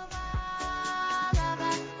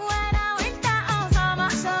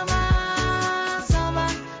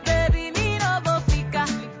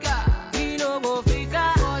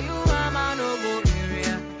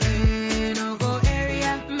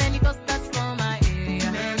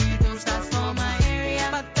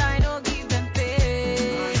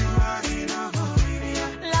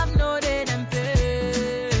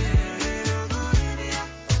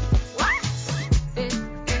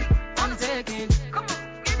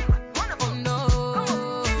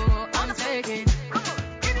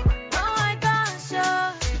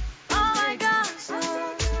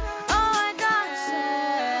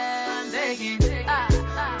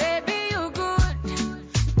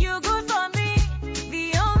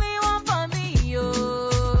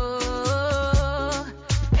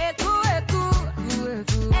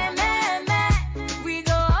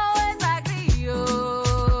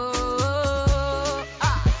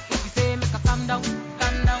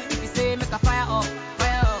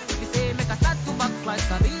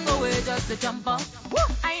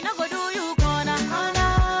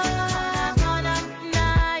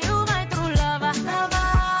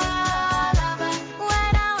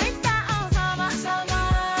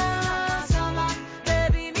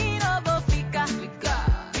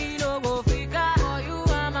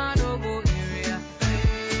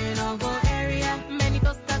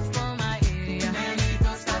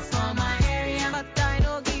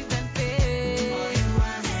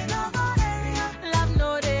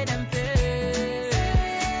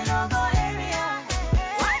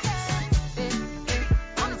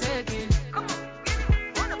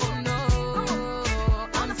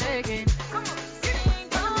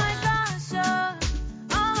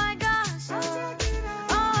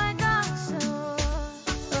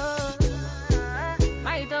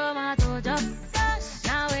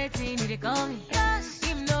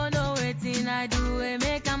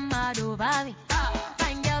 follow me.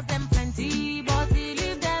 Fine girls, them plenty, but he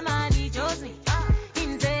leave them and he chose me.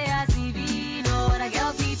 Him say I see me, no other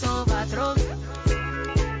girl fit overthrow me.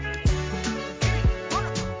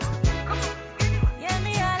 Yeah,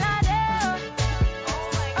 me all a day, oh.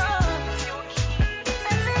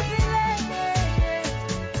 And living like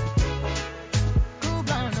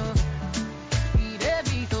Cubano, he dey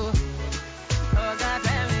beat, oh. Oh, God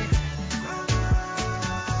damn it.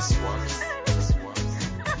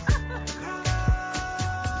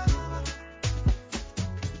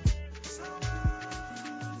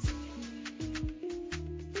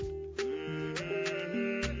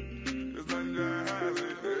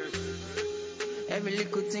 Every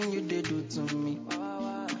little thing you did do to me,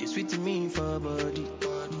 it's sweet to me for body.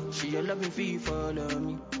 She your love me feel follow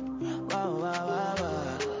me. Wow, wow, wow,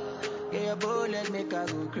 wow. Yeah, your bullet make her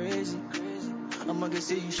go crazy. I'ma get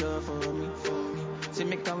say you sure for me. Say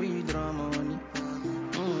make her withdraw money.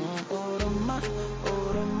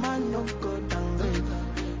 Oh, Roma, no go downgrade.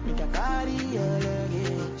 Make a carry your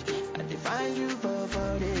luggage. I define you for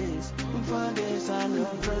this. For this, I no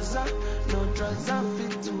trust, I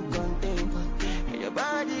fit to contain. And your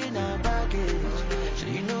body na baggage. So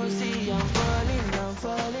you know, see, I'm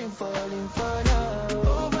falling for love.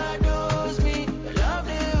 Overdose me, your love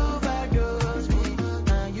they overdose me.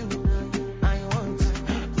 Now you, I want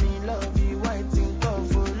me love you, I think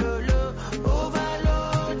of follow.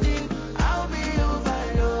 Overloading, I'll be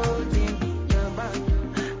overloading. Your bank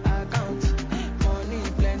account, money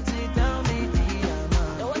plenty, tell me the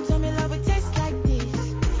amount. Don't tell me love it tastes like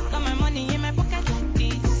this. Got my money in my pocket like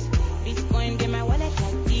this. Bitcoin in my wallet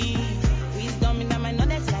like this. Wisdom in my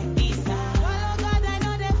knowledge like this. Follow God, I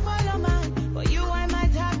know they follow man. But you, I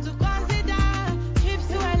might have to consider. Trips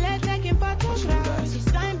to LA taking photographs.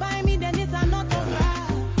 It's signed by me, then it's an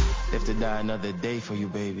autograph. Live to die another day for you,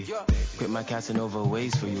 baby. Quit my Casanova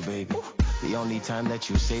ways for you, baby. The only time that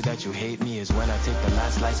you say that you hate me is when I take the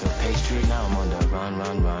last slice of pastry. Now I'm on the run.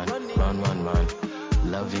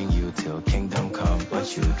 Loving you till kingdom come,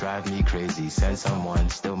 but you drive me crazy. Send someone,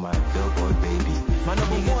 still my billboard baby. My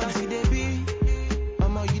number one, see they be.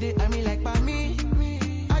 You dey, I mean like by me.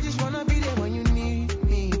 I just wanna be there when you need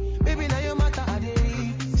me. Baby, now your matter, I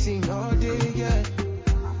dey sing all day, yeah.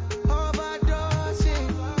 Overdosing,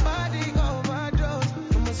 body overdose.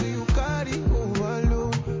 I'ma say you carry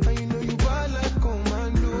overload, and you know you bad like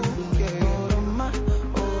commando, yeah. Roma,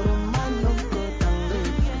 no go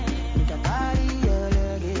downgrade. Make a carry your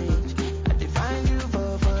luggage. I define you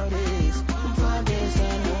for this. For this, I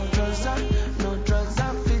no drugs, I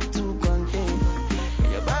fit to contain.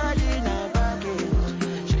 Your body na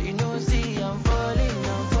baggage. So you know, see, I'm falling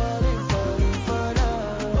for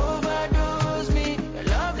love. Overdose me, your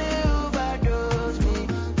love they overdose me.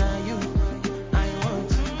 Now you, I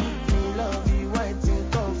want me love you, I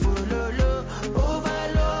think of follow.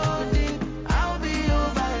 Overloading, I'll be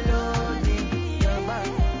overloading. Your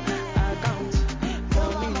bank account,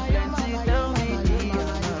 money plenty, tell me the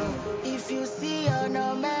amount. If you see her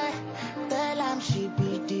no man, tell him she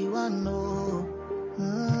be the one, no.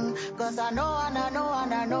 Cause I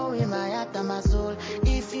know in my heart and my soul.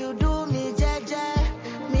 If you do me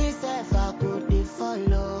jeje, me self I could dey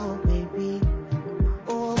follow, baby.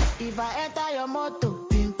 Oh, if I enter your motor,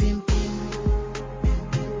 pim pim pim,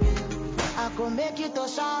 I could make you to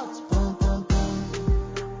shout, pum pum pum,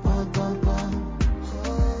 pum pum pum.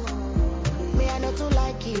 Me I know to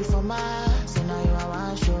like you for my, so now you I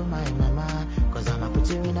want show my mama. Cause I'ma put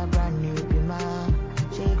you in a brand new bima.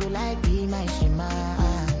 She go like be my shima.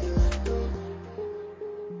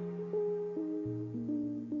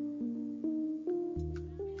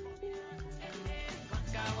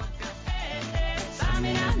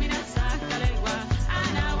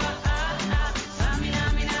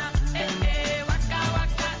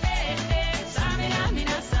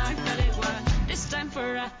 This time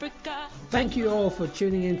for Africa. Thank you all for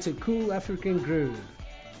tuning in to Cool African Groove.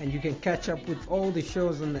 And you can catch up with all the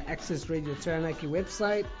shows on the Access Radio Taranaki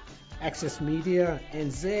website, Access Media,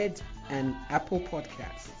 NZ, and Apple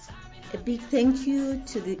Podcasts. A big thank you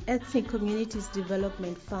to the Ethnic Communities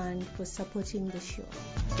Development Fund for supporting the show.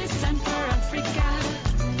 This time for Africa.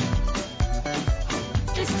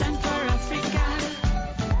 This time for Africa.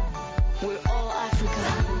 We're all Africa.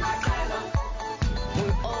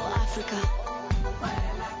 We're all Africa.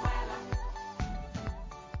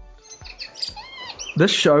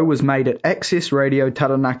 This show was made at Access Radio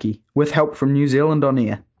Taranaki with help from New Zealand On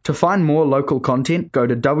Air. To find more local content, go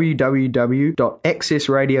to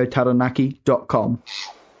www.accessradiotaranaki.com.